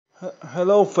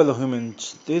Hello, fellow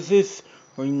humans. This is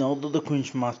Reynaldo the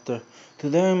Cringe Master.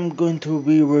 Today I'm going to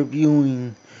be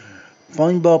reviewing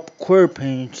Spongebob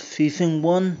SquarePants Season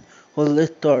 1. Well,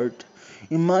 let's start.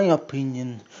 In my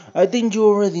opinion, I think you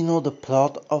already know the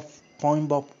plot of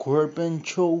Spongebob SquarePants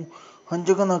show. I'm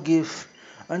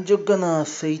just gonna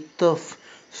say stuff.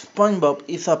 SpongeBob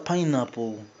is a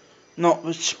pineapple. No,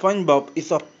 SpongeBob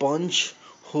is a sponge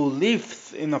who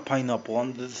lives in a pineapple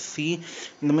under the sea.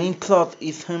 And the main plot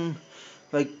is him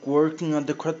like working on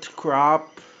the crab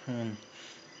and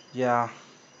yeah,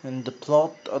 and the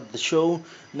plot of the show,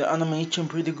 the animation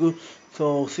pretty good.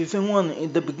 So season one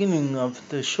is the beginning of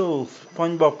the show,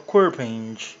 SpongeBob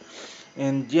SquarePants,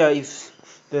 and yeah, it's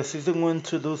the season one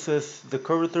introduces the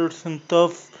characters and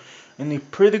stuff, and it's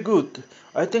pretty good.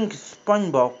 I think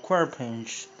SpongeBob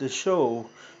SquarePants, the show,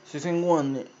 season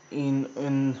one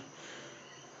in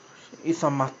is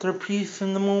a masterpiece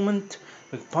in the moment.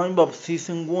 Like SpongeBob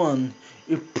season one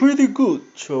is pretty good.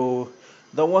 So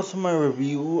that was my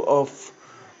review of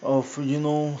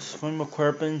SpongeBob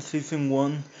SquarePants season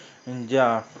one, and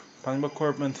yeah, SpongeBob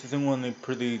SquarePants season one is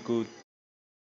pretty good.